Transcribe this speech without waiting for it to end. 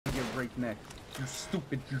You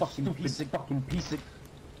stupid fucking piece of.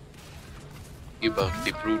 You about to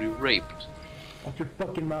be brutally raped. Watch your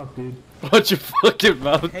fucking mouth, dude. Watch your fucking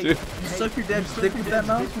mouth, Hey, dude. you suck your dad's dick with that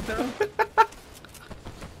mouth?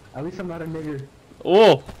 At least I'm not a nigger.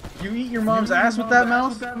 Oh. You eat your mom's ass with that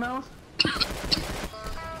mouth?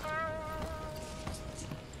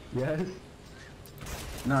 Yes.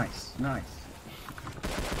 Nice.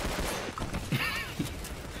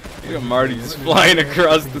 Look at Marty's flying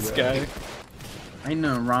across the sky. Ain't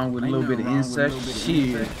nothing wrong with a little bit of incest.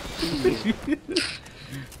 Shit.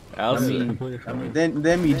 I'll see.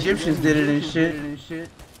 Them Egyptians did it and shit.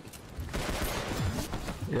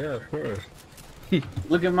 Yeah, of course.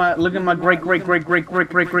 Look at my great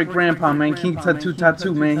grandpa, man. King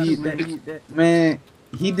Tattoo, man.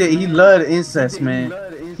 He loved incest, man.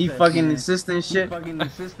 He fucking insistent and shit.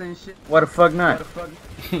 Why the fuck not?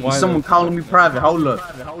 Why Someone calling me private. Hold up.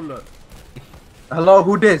 Hello,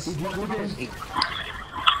 who this?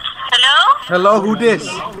 Hello, who this?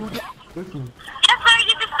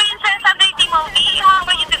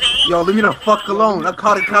 Yo, leave me the fuck alone. I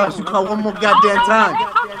called the cops. You call one more goddamn time.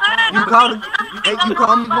 You called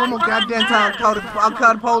me one more goddamn time. I'll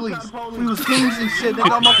call the police. We was kings and shit. They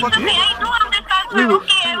got my fucking. We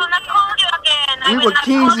were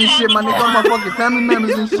kings and shit, my nigga. All my fucking family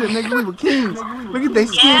members and shit, nigga. We were kings. Look at they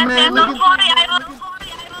skin, man. Look at.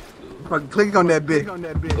 Fucking click on that bit.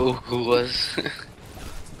 Oh, who was?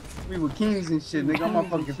 We were kings and shit, nigga. All my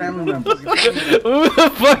fucking family members. Who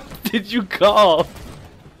the fuck did you call?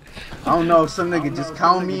 I don't know, some nigga just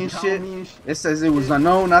called me and shit. It says it was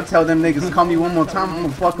unknown. I tell them niggas call me one more time, I'm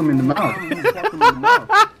gonna fuck them in the mouth. I'm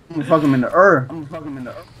gonna fuck them in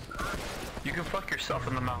the You can fuck yourself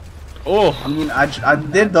in the mouth. Oh. I mean, I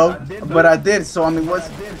did though, but I did. So I mean,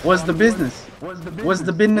 what's the business? What's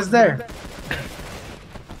the business there?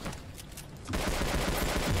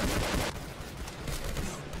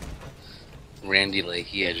 Randy, like,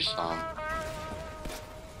 he had just saw him.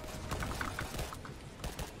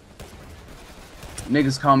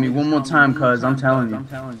 Niggas call me one more time, cuz I'm telling you.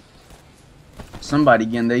 Somebody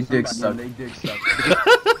getting they dick sucked. What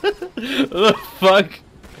the fuck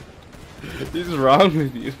is wrong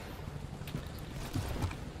with you?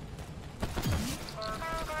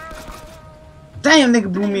 Damn, nigga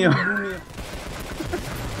blew me up.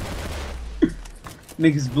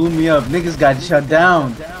 Niggas blew me up. Niggas got shut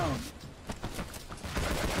down.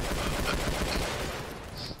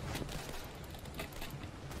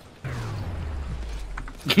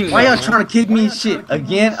 Why y'all trying to kick me and shit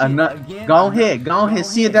again? Go ahead,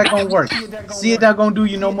 see if that gonna work. See if that gonna do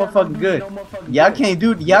you no more fucking good. Y'all can't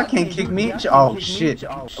kick me. Oh shit,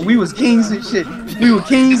 we was kings and shit. We were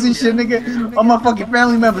kings and shit, nigga. All my fucking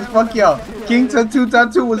family members, fuck y'all. King Tattoo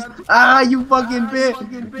was you fucking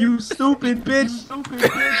bitch, you stupid bitch.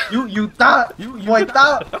 You thought,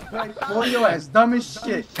 boy, your ass dumb as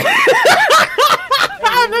shit. 50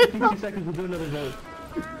 seconds to do another vote.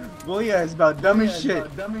 Boy, your ass about dumb as shit.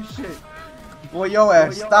 Boy, your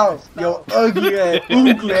ass stout. Yo, ugly ass,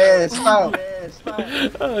 oogly ass stout.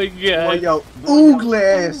 Oh god. Boy, yo, oogly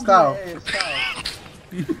ass stout.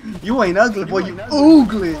 You ain't ugly, boy, you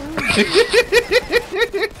oogly.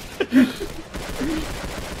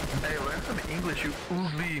 Hey, learn some English, you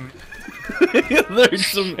oogly. Learn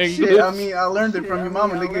some English. Shit, I mean, I learned it from your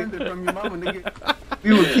mama, nigga.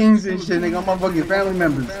 We were kings and shit, nigga. All my fucking family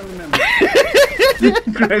members.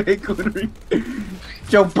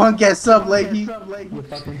 Yo, punk ass up, lady.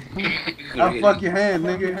 I'll fuck your hand,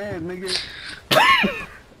 nigga.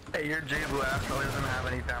 Hey, your J-Blue asshole doesn't have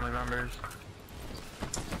any family members.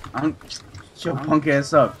 Yo, punk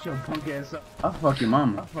ass up. I'll fuck your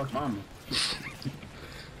mama.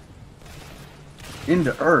 In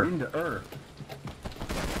the earth.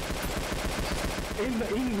 In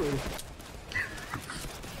the English.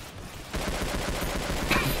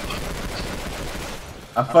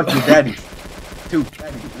 I fuck your daddy. Too.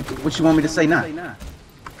 What you want me to say now?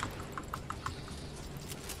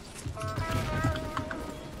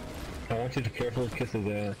 I want you to carefully kiss his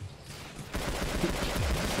ass.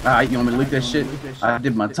 Alright, you want me to lick that shit? I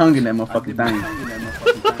did my tongue in that motherfucking thing.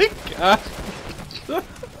 Oh my god.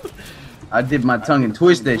 I did my tongue and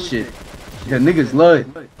twist that shit. The niggas love it.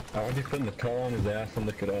 I want you putting the tongue on his ass and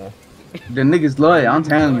lick it off. The niggas love it. I'm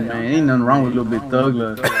telling you, man. Ain't nothing wrong with a little bit thug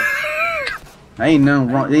love. Ain't nothing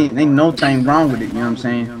wrong. Ain't no thing wrong with it. You know what I'm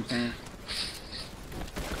saying?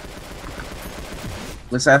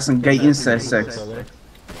 Let's have some gay incest sex.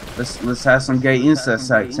 Let's have some gay incest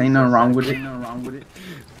sex. Ain't nothing wrong with it.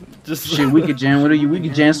 Just Shit, we could jam with you. We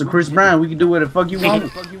could jam some Chris Brown. We could do whatever the fuck you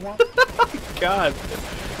want. God.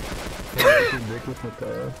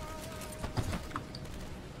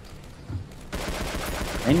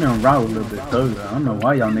 Ain't nothing wrong with a little bit thugger. I don't know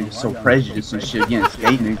why y'all niggas so prejudiced and shit against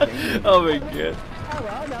gay niggas. Oh my god.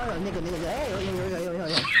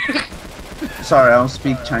 Sorry, I don't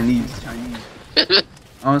speak Chinese. I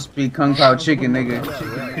don't speak Kung Pao chicken, nigga.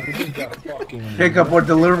 Pick up or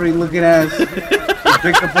delivery looking ass.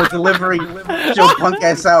 Pick up or delivery. Get your punk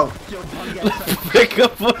ass out. Pick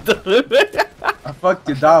up or delivery. I fucked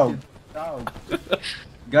your dog.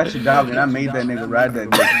 Got your dog and I made that nigga ride that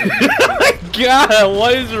nigga. God,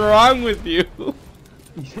 what is wrong with you?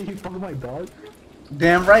 You say you fucking my dog?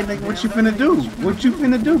 Damn right, nigga. What you finna do? What you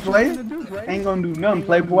finna do, player? Ain't gonna do nothing,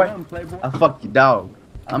 playboy. I fucked your dog.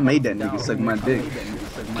 I made that nigga suck my dick.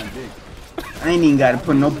 I ain't even gotta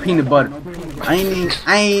put no peanut butter. I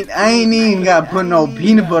ain't even gotta put no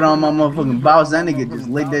peanut butter on my motherfucking balls. That nigga just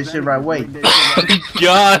licked that shit right away.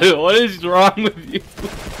 God, what is wrong with you?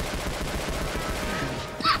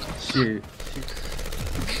 Shit.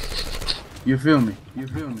 You feel me? You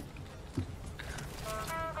feel me?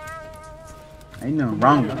 Ain't nothing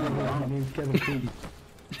wrong with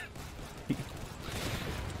it.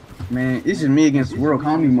 Man, it's just me against the world.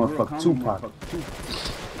 Call me motherfucker Tupac.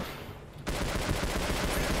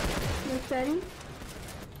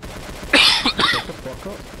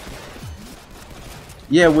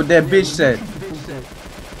 Yeah, what that bitch said.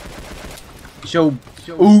 Show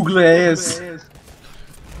oogly ass.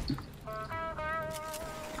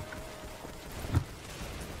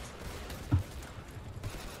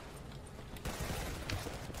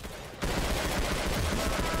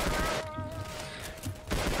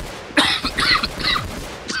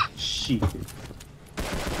 Shit.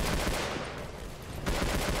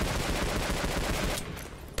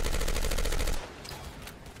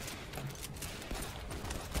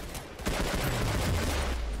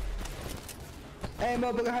 Hey,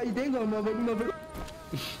 motherfucker, how you doing, motherfucker?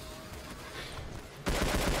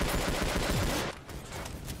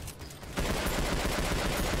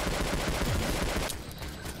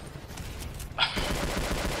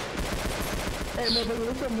 Hey, motherfucker,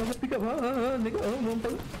 what's up, motherfucker? Pick up, nigga,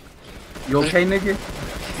 motherfucker. You okay, nigga?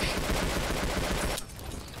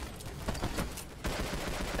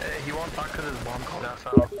 Hey, he won't talk to his mom called us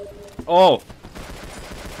out. Oh.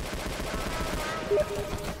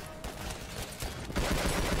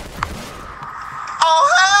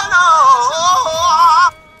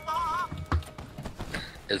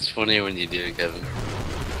 It's funny when you do it, Kevin.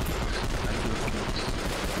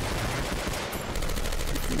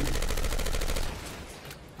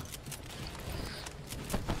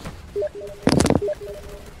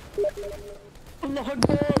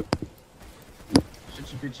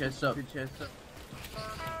 Shut your bitch ass up.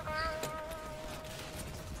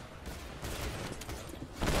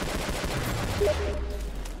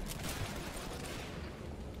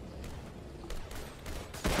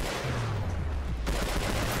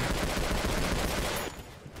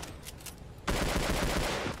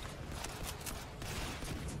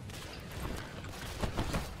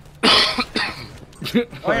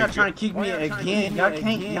 Why y'all trying to kick me again? Y'all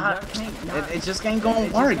can't, it just ain't gonna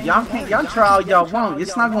work. Y'all can't, y'all try all y'all want.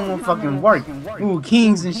 It's not gonna fucking work. Ooh,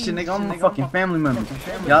 kings and shit, nigga. I'm a fucking family member.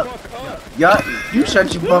 Y'all, you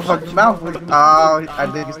shut your motherfucking mouth. Oh, I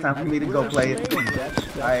think it's time for me to go play it.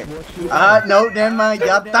 Alright. No, never mind.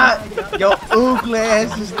 Y'all thought your oogly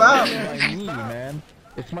ass is stop. Man.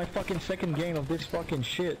 It's my fucking second game of this fucking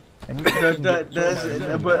shit. Does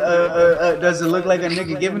it look like a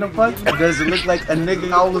nigga giving a fuck? Does it look like a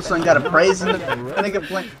nigga all of a sudden got a praise in the nigga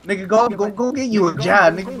play? Nigga go get you a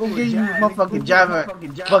job, nigga. Go get you a motherfucking job at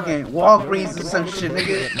fucking Walgreens or some shit,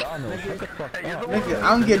 nigga. Nigga, I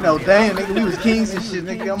don't get no damn, nigga. We was kings and shit,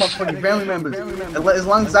 nigga. I'm my fucking family members. As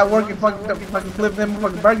long as I work and fucking flip them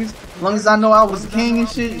fucking burgers, as long as I know I was a king and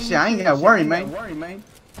shit, I ain't gotta worry, man.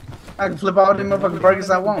 I can flip all them motherfucking burgers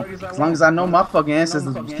I want. As long as I know my fucking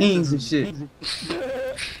ancestors was kings and shit.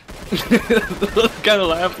 What kind of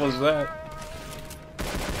laugh was that?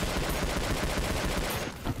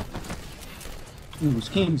 We was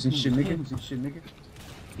kings and shit, nigga.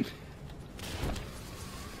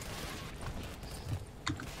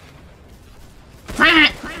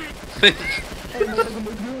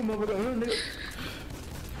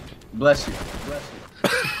 Bless you.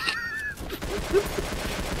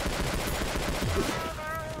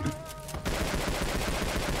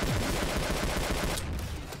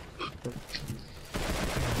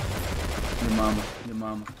 Your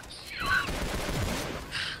mama.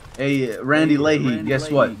 Hey, Randy Leahy,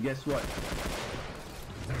 guess what?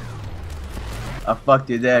 I fucked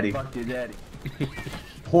your daddy.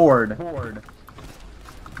 Horde.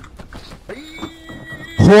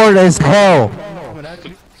 Horde as hell.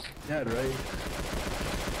 Yeah, right.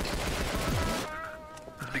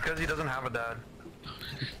 because he doesn't have a dad.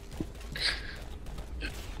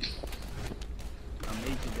 I made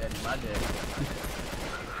you daddy, my daddy.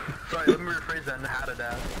 Sorry, let me rephrase that and had a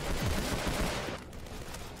dad.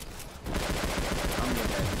 I'm your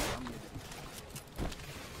daddy.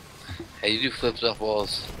 Hey, you do flips off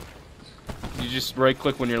walls. You just right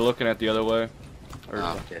click when you're looking at the other way. Or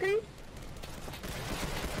Oh, okay.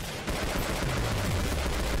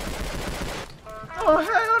 Oh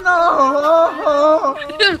hell no!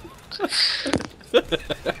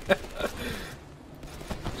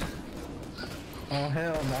 Oh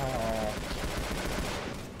hell no.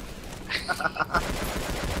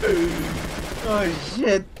 Oh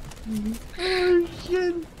shit! Oh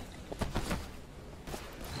shit!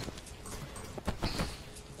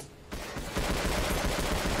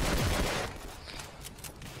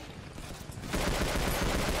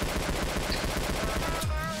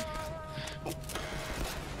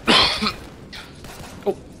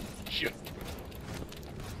 Oh, shit.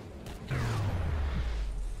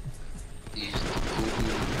 Use the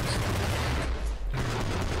Boogaloo.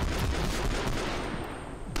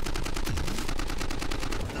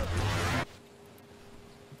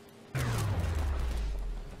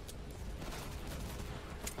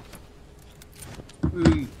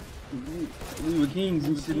 We were kings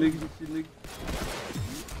and shit, nigga.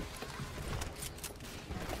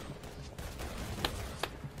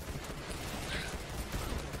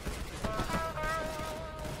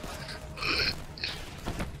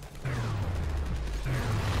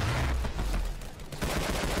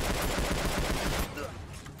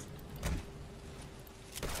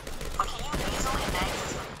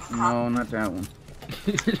 No, not that one.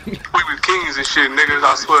 We was kings and shit, niggas.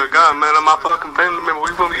 I swear to God, man. I'm my fucking family member.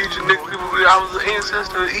 We from Egypt, nigga. I was an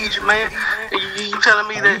ancestor of Egypt, man. And you telling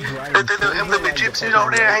me that them Egyptians over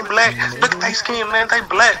there ain't black? Look at they skin, man. They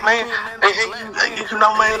black, man. And you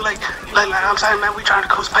know, man, like I'm saying, man, we trying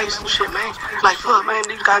to go space and shit, man. Like, fuck, man,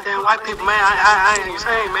 these goddamn white people, man. I ain't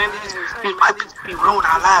saying, man. These white people be ruining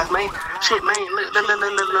our lives, man. Shit, man. Look, let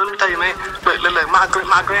me tell you, man. Look, my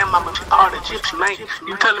grandmama, she part Egyptian, man.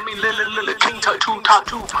 You telling me, look, King top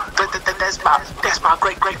two. That's my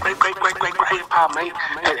great grandpa, man.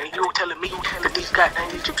 And you telling me that these goddamn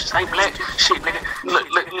Egyptians ain't black? Shit, nigga.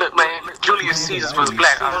 Look, man. Julius Caesar was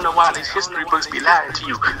black. I don't know why these history books be lying to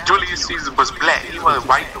you. Julius Caesar was black. He was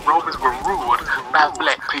white. The Romans were ruled by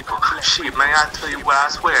black people. Shit, man. I tell you what, I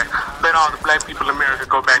swear. Let all the black people in America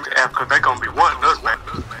go back to Africa. They gonna be wanting us back.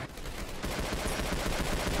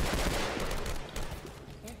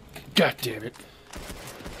 God damn it.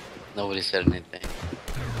 Nobody said anything.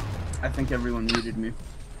 I think everyone muted me.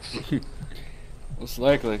 Most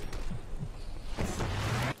likely.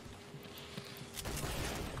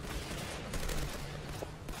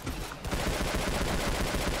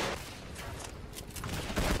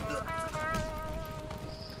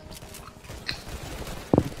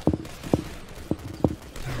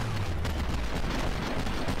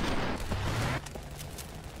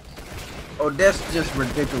 Oh, that's just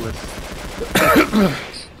ridiculous.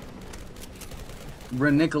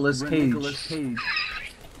 Nicolas Cage.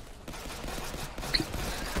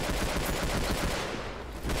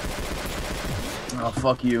 Oh,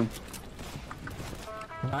 fuck you.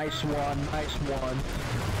 Nice one.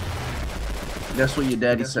 That's what your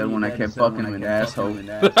daddy said when I kept fucking him in the asshole.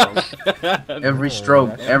 Every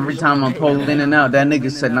stroke, every time I'm pulled in and out, that nigga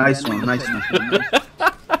said, nice one.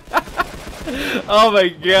 Oh my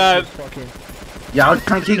god. Y'all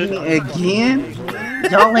trying to kick me again?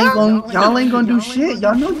 Y'all ain't gonna do shit.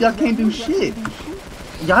 Y'all know y'all can't do shit.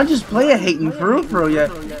 Y'all just play a hating for real.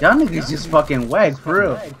 Y'all niggas just fucking whack for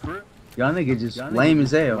real. Y'all niggas just lame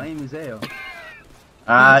as hell.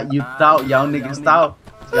 You thought y'all niggas thought.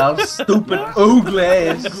 Y'all stupid ugly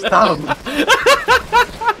ass. Stop.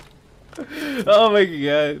 Oh my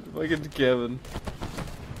god. Fucking Kevin.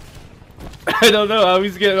 I don't know how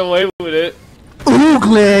he's getting away with it.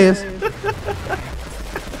 Ugly ass.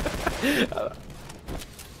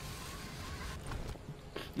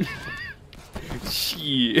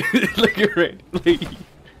 Shit. Look at Randy.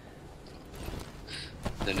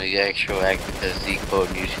 The nigga actual actor does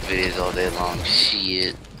Z-code music videos all day long.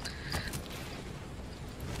 Shit.